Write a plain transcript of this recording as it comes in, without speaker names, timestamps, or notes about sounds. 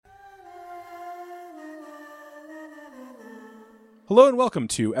Hello and welcome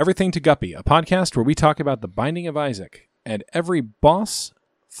to Everything to Guppy, a podcast where we talk about the Binding of Isaac and every boss,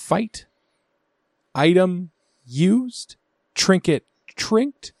 fight, item used, trinket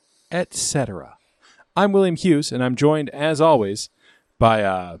trinked, etc. I'm William Hughes, and I'm joined, as always,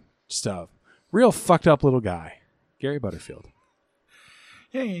 by just a real fucked up little guy, Gary Butterfield.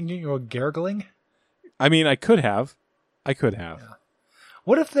 Yeah, you go gargling? I mean, I could have. Yeah.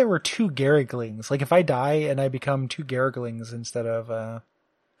 What if there were two Garriglings? Like if I die and I become two Garriglings instead of,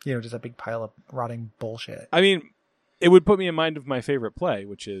 just a big pile of rotting bullshit. I mean, it would put me in mind of my favorite play,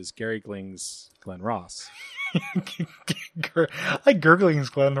 which is Gary Gling's Glen Ross. I like Gurgling's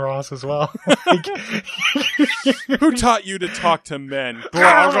Glen Ross as well. Who taught you to talk to men?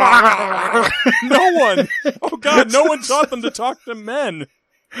 No one. Oh God, no one taught them to talk to men.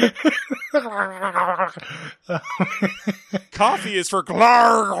 Coffee is for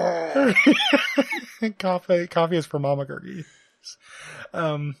Glarg. Coffee is for Mama Gurgi.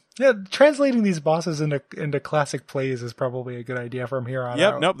 Translating these bosses into classic plays is probably a good idea from here on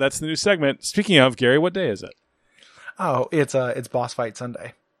out. Nope, that's the new segment. Speaking of, Gary, what day is it? Oh, it's Boss Fight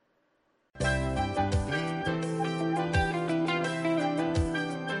Sunday. There's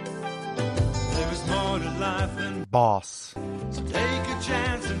more to life than Boss. so take a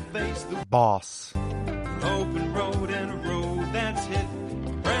chance and face the Boss. open road and a road that's hit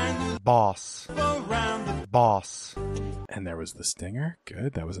brand Boss. new around the Boss. And there was the stinger.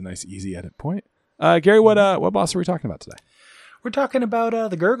 Good. That was a nice, easy edit point. Gary, what boss are we talking about today? We're talking about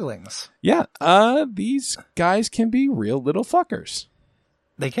the Gurglings. Yeah, these guys can be real little fuckers.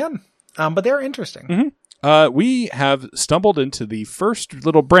 They can, but they're interesting. We have stumbled into the first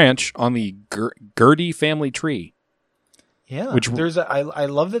little branch on the Gertie family tree. Yeah, Which- I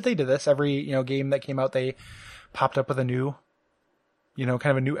love that they did this. Every game that came out, they popped up with a new, kind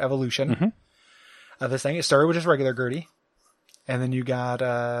of a new evolution of this thing. It started with just regular Gertie, and then you got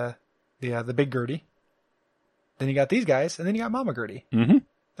the big Gertie. Then you got these guys, and then you got Mama Gertie. Mm-hmm.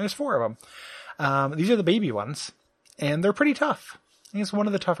 There's 4 of them. These are the baby ones, and they're pretty tough. I think it's one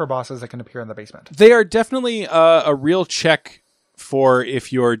of the tougher bosses that can appear in the basement. They are definitely a real check for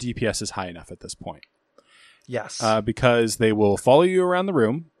if your DPS is high enough at this point. Yes. Because they will follow you around the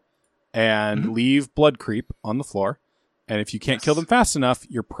room and leave blood creep on the floor. And if you can't kill them fast enough,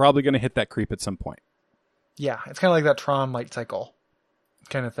 you're probably going to hit that creep at some point. Yeah, it's kind of like that Tron light cycle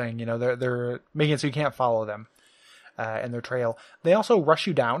kind of thing. They're making it so you can't follow them in their trail. They also rush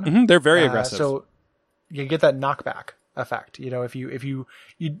you down. They're very aggressive. So you get that knockback effect. If you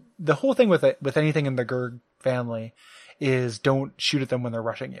the whole thing with anything in the Gurg family is don't shoot at them when they're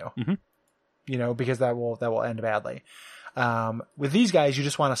rushing you. Because that will end badly. With these guys, you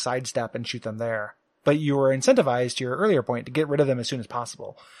just want to sidestep and shoot them there. But you are incentivized, to your earlier point, to get rid of them as soon as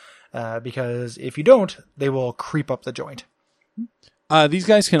possible. Because if you don't, they will creep up the joint. These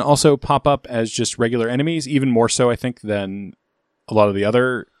guys can also pop up as just regular enemies, even more so, I think, than a lot of the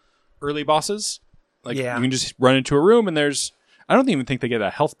other early bosses. You can just run into a room and I don't even think they get a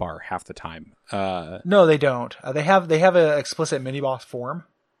health bar half the time. No, they don't. They have an explicit mini boss form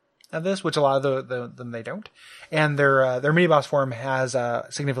of this, which a lot of them they don't. And their mini boss form has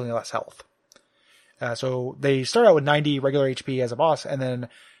significantly less health. So they start out with 90 regular HP as a boss, and then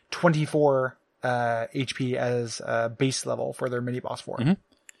 24 HP as base level for their mini boss form.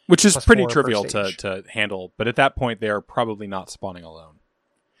 Which is Plus pretty 4 per trivial stage. to handle, but at that point they are probably not spawning alone.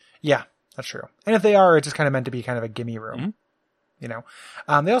 Yeah, that's true. And if they are, it's just kind of meant to be kind of a gimme room. They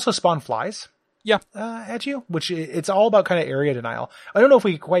also spawn flies. Yeah. At you, which it's all about kind of area denial. I don't know if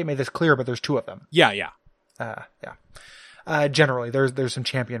we quite made this clear, but there's 2 of them. Yeah. Generally, there's some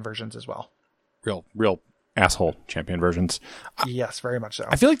champion versions as well. Real asshole champion versions. Yes, very much so.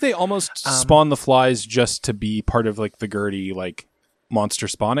 I feel like they almost spawn the flies just to be part of like the Gertie like monster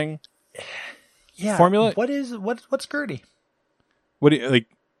spawning formula. What's Gertie? What do you like?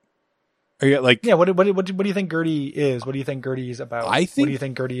 Are you like? Yeah, what do you think Gertie is? What do you think Gertie is about? I think. What do you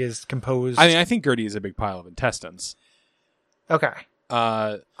think Gertie is composed? I mean, I think Gertie is a big pile of intestines. Okay.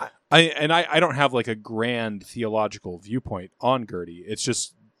 I don't have like a grand theological viewpoint on Gertie. It's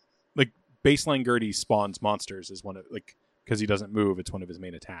just like baseline Gertie spawns monsters is one of like because he doesn't move. It's one of his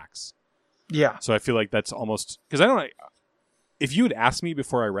main attacks. Yeah. So I feel like that's almost because I don't. If you had asked me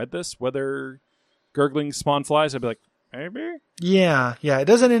before I read this whether Gurglings spawn flies, I'd be like maybe. Yeah. It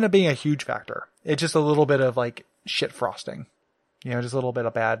doesn't end up being a huge factor. It's just a little bit of like shit frosting. Just a little bit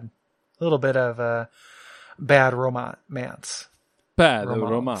of bad romance. Bad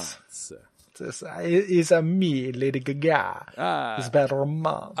romance. It's a me, Lady Gaga. It's bad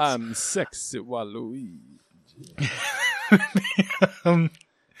romance. I'm sexy Waluigi.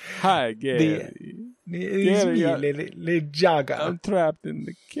 Hi, Gary. It's me, yeah. Le Jaga. I'm trapped in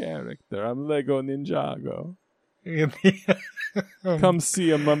the character. I'm Lego Ninjago. Come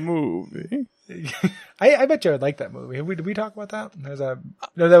see my movie. I bet you I'd like that movie. Did we talk about that?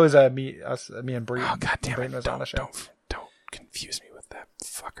 That was me and Bree. Oh, God damn Brayden it. was on the show. Don't confuse me with that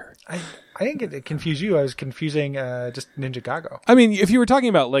fucker. I didn't get to confuse you. I was confusing just Ninjago. I mean, if you were talking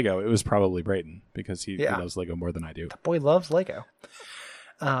about Lego, it was probably Brayden because he loves Lego more than I do. The boy loves Lego.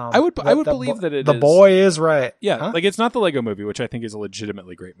 I would believe that the boy is right. Yeah, Huh? like it's not the Lego movie, which I think is a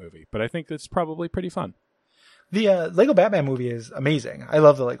legitimately great movie, but I think it's probably pretty fun. The Lego Batman movie is amazing. I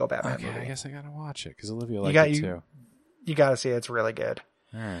love the Lego Batman Okay, movie. I guess I gotta watch it because Olivia liked it too. You gotta see it. It's really good.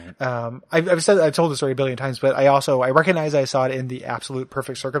 All right. I've told the story a billion times, but I recognize I saw it in the absolute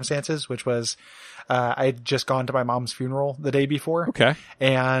perfect circumstances, which was, I had just gone to my mom's funeral the day before. Okay.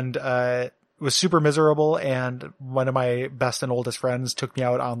 And, was super miserable. And one of my best and oldest friends took me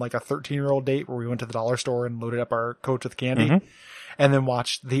out on like a 13-year-old date where we went to the dollar store and loaded up our coats with candy and then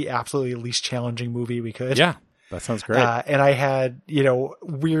watched the absolutely least challenging movie we could. Yeah. That sounds great. And I had,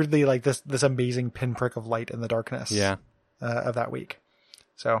 weirdly like this amazing pinprick of light in the darkness. Of that week.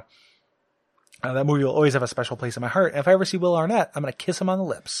 So that movie will always have a special place in my heart. And if I ever see Will Arnett, I'm going to kiss him on the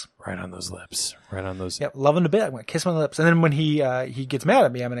lips. Right on those lips. Right on those. Yep. Love him to bit. I'm going to kiss him on the lips. And then when he gets mad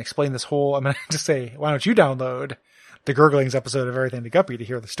at me, I'm going to explain this whole, I'm going to just say, why don't you download the Gurglings episode of Everything to Guppy to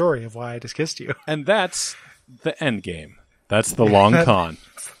hear the story of why I just kissed you. And that's the end game. That's the long con.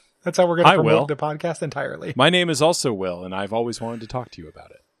 That's how we're going to Will. promote the podcast entirely. My name is also Will, and I've always wanted to talk to you about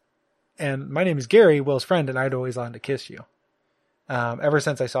it. And my name is Gary, Will's friend, and I'd always wanted to kiss you. Ever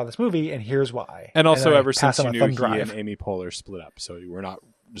since I saw this movie, and here's why. And also then ever since you on a knew thumb he drive. and Amy Poehler split up, so you were not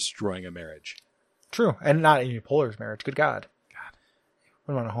destroying a marriage. True. And not Amy Poehler's marriage. Good God.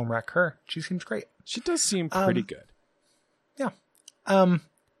 Wouldn't want to home wreck her. She seems great. She does seem pretty good. Yeah.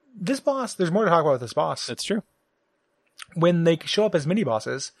 This boss, there's more to talk about with this boss. That's true. When they show up as mini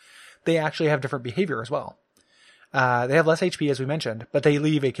bosses, they actually have different behavior as well. They have less HP, as we mentioned, but they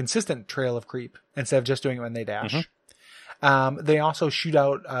leave a consistent trail of creep instead of just doing it when they dash. They also shoot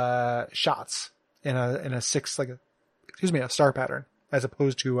out shots in a star pattern as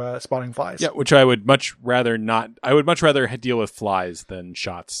opposed to spawning flies. Yeah, which I would much rather not. I would much rather deal with flies than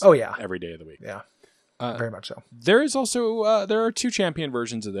shots. Oh yeah, every day of the week. Yeah, very much so. There is also there are two champion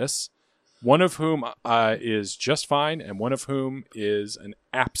versions of this. One of whom is just fine, and one of whom is an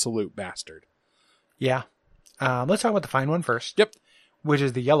absolute bastard. Yeah. Let's talk about the fine one first. Yep. Which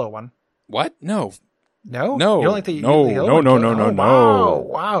is the yellow one. What? No. No? No. You don't like the No.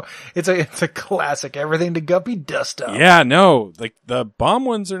 Wow. It's a classic Everything to Guppy dust up. Yeah, no. Like the bomb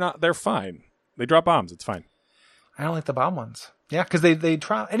ones are not. They're fine. They drop bombs. It's fine. I don't like the bomb ones. Yeah, because they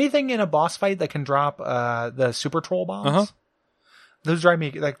drop anything in a boss fight that can drop the super troll bombs. Those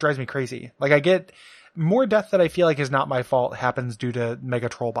drives me crazy. Like I get more death that I feel like is not my fault happens due to mega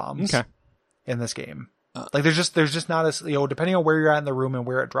troll bombs. Okay. In this game. Like there's just not as, depending on where you're at in the room and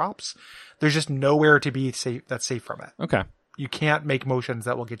where it drops, there's just nowhere to be safe that's safe from it. Okay. You can't make motions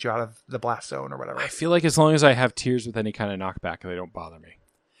that will get you out of the blast zone or whatever. I feel like as long as I have tears with any kind of knockback, they don't bother me.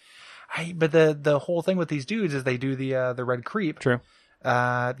 But the whole thing with these dudes is they do the red creep. True.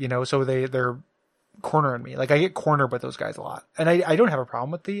 So they're cornering me. Like I get cornered with those guys a lot. And I don't have a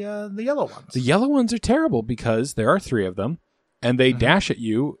problem with the yellow ones. The yellow ones are terrible because there are 3 of them and they dash at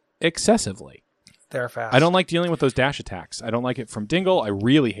you excessively. They're fast. I don't like dealing with those dash attacks. I don't like it from Dingle. I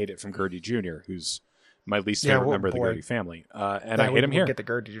really hate it from Gertie Jr., who's my least favorite member of the Gertie family. And I hate him here. Get the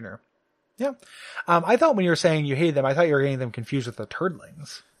Gertie Jr. Yeah. I thought when you were saying you hated them, I thought you were getting them confused with the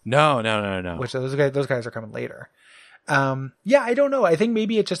Turdlings. No. Which those guys are coming later. Yeah, I don't know. I think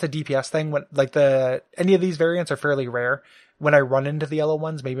maybe it's just a DPS thing. When any of these variants are fairly rare. When I run into the yellow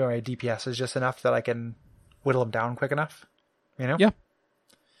ones, maybe my DPS is just enough that I can whittle them down quick enough. Yeah.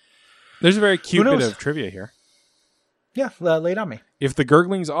 There's a very cute bit of trivia here. Yeah, lay it on me. If the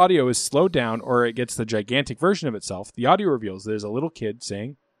Gurgling's audio is slowed down or it gets the gigantic version of itself, the audio reveals there's a little kid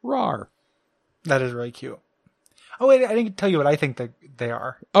saying "rawr." That is really cute. Oh, wait, I didn't tell you what I think that they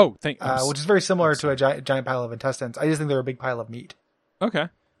are. Oh, which is very similar to a giant pile of intestines. I just think they're a big pile of meat. Okay.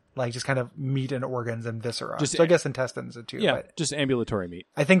 Like just kind of meat and organs and viscera. So I guess intestines too. Yeah, but just ambulatory meat.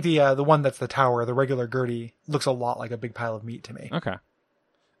 I think the one that's the tower, the regular Gertie, looks a lot like a big pile of meat to me. Okay.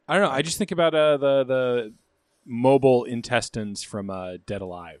 I don't know. I just think about the mobile intestines from Dead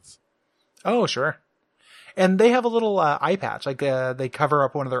Alive. Oh, sure. And they have a little eye patch. Like they cover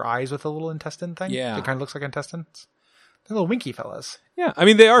up one of their eyes with a little intestine thing. Yeah. It kind of looks like intestines. They're little winky fellas. Yeah. I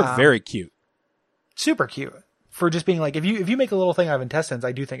mean, they are very cute. Super cute. For just being like, if you make a little thing out of intestines,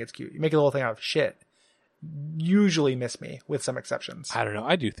 I do think it's cute. You make a little thing out of shit, usually miss me with some exceptions. I don't know.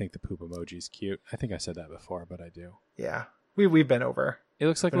 I do think the poop emoji is cute. I think I said that before, but I do. Yeah. We've been over. It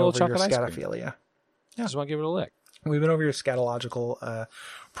looks like a Been little over your chocolate ice cream. scatophilia. Just want to give it a lick. We've been over your scatological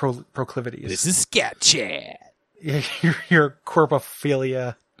proclivities. This is Scat Chat. your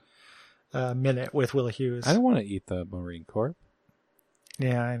corpophilia minute with Will Hughes. I don't want to eat the Marine Corps.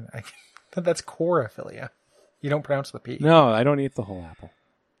 Yeah, that's chorophilia. You don't pronounce the P. No, I don't eat the whole apple.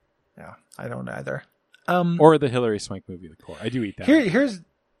 Yeah, I don't either. Or the Hillary Swank movie, The Core. I do eat that. Here's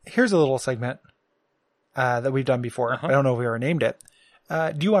a little segment that we've done before. I don't know if we ever named it.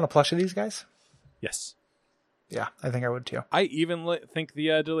 Do you want a plush of these guys? Yes. Yeah, I think I would too. I even think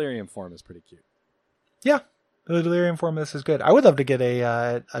the Delirium form is pretty cute. Yeah, the Delirium form of this is good. I would love to get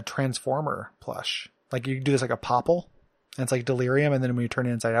a Transformer plush. Like you do this like a Popple, and it's like Delirium, and then when you turn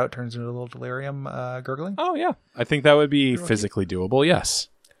it inside out, it turns into a little Delirium gurgling. Oh, yeah. I think that would be physically doable, yes.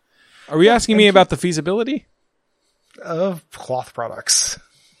 Are we asking me about the feasibility? Of cloth products.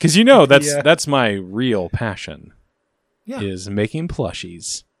 Because you know that's my real passion. Yeah. Is making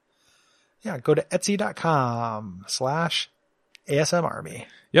plushies. Yeah, go to etsy.com/ASMArmy.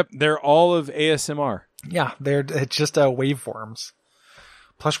 Yep, they're all of ASMR. Yeah, it's just waveforms.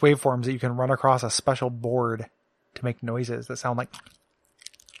 Plush waveforms that you can run across a special board to make noises that sound like...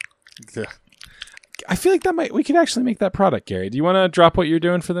 I feel like we could actually make that product, Gary. Do you want to drop what you're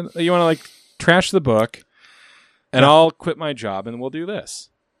doing for you want to like trash the book and I'll quit my job and we'll do this.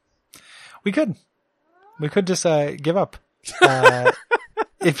 We could just give up.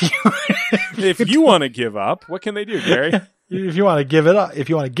 If you want to give up, what can they do, Gary? If you want to give it up,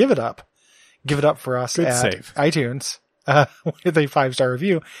 give it up for us Good at save. iTunes with a 5-star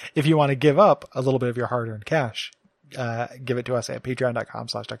review. If you want to give up a little bit of your hard-earned cash, give it to us at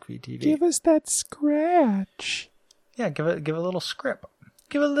patreon.com/duckfeedtv. Give us that scratch. Yeah, give it a little script.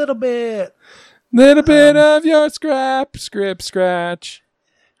 Give it a little bit. Little bit of your scratch.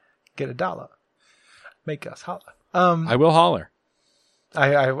 Get $1. Make us holler. I will holler.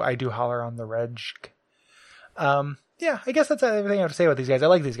 I do holler on the reg. Yeah, I guess that's everything I have to say about these guys. I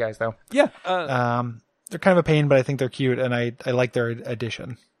like these guys though. Yeah. They're kind of a pain, but I think they're cute, and I like their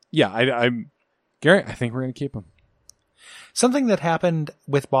addition. Yeah, I'm Gary. I think we're gonna keep them. Something that happened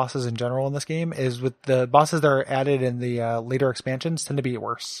with bosses in general in this game is with the bosses that are added in the later expansions tend to be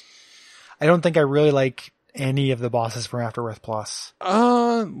worse. I don't think I really like any of the bosses from Afterbirth Plus.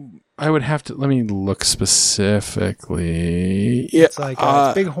 I would have to let me look specifically. It's like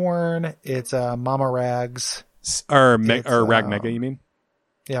it's Bighorn, it's Mama Rags, or Rag Mega. You mean?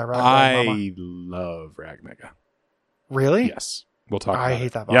 Yeah, Rag I Mama. love Rag Mega. Really? Yes, we'll talk. I about hate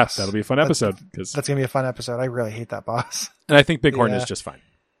it. that boss. Yes, that'll be a fun episode because that's gonna be a fun episode. I really hate that boss. And I think Bighorn is just fine.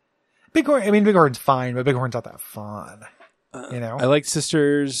 Bighorn's fine, but Bighorn's not that fun. I like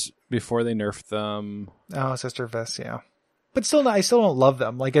Sisters before they nerfed them. Oh, Sister Vis, yeah. But still, I still don't love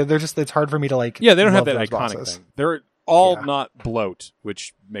them. Like they're just, it's hard for me to like. Yeah, they don't have love that those iconic bosses. thing. They're all not bloat,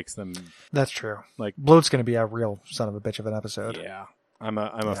 which makes them. That's true. Like bloat's going to be a real son of a bitch of an episode. Yeah, I'm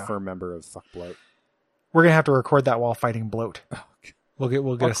a firm member of fuck bloat. We're gonna have to record that while fighting bloat. Oh, We'll get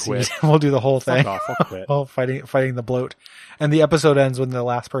a quit. season. We'll do the whole thing. Fuck off, I'll quit. While fighting the bloat, and the episode ends when the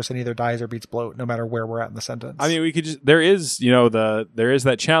last person either dies or beats bloat, no matter where we're at in the sentence. I mean, we could just there is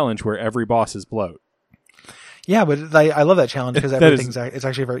that challenge where every boss is bloat. Yeah, but I love that challenge because it's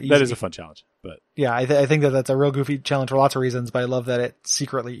actually very easy. That is a fun challenge, but yeah, I think that's a real goofy challenge for lots of reasons. But I love that it's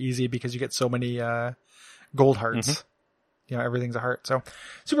secretly easy because you get so many gold hearts. Mm-hmm. Everything's a heart. So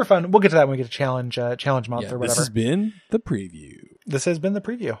super fun. We'll get to that when we get to challenge month or whatever. This has been the preview.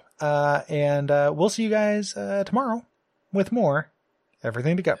 And we'll see you guys tomorrow with more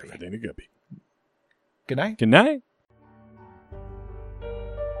Everything to Guppy. Everything to Guppy. Good night. Good night.